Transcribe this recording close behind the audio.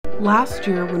Last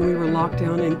year, when we were locked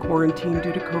down in quarantine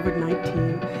due to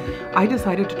COVID-19, I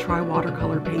decided to try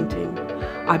watercolor painting.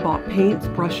 I bought paints,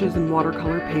 brushes, and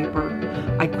watercolor paper.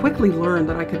 I quickly learned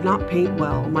that I could not paint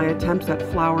well. My attempts at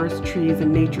flowers, trees,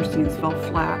 and nature scenes fell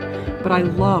flat, but I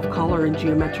love color and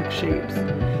geometric shapes.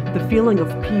 The feeling of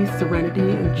peace,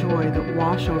 serenity, and joy that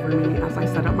wash over me as I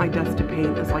set up my desk to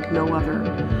paint is like no other.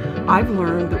 I've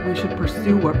learned that we should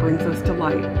pursue what brings us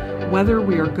delight, whether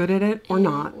we are good at it or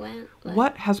not.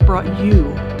 What has brought you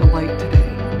delight today?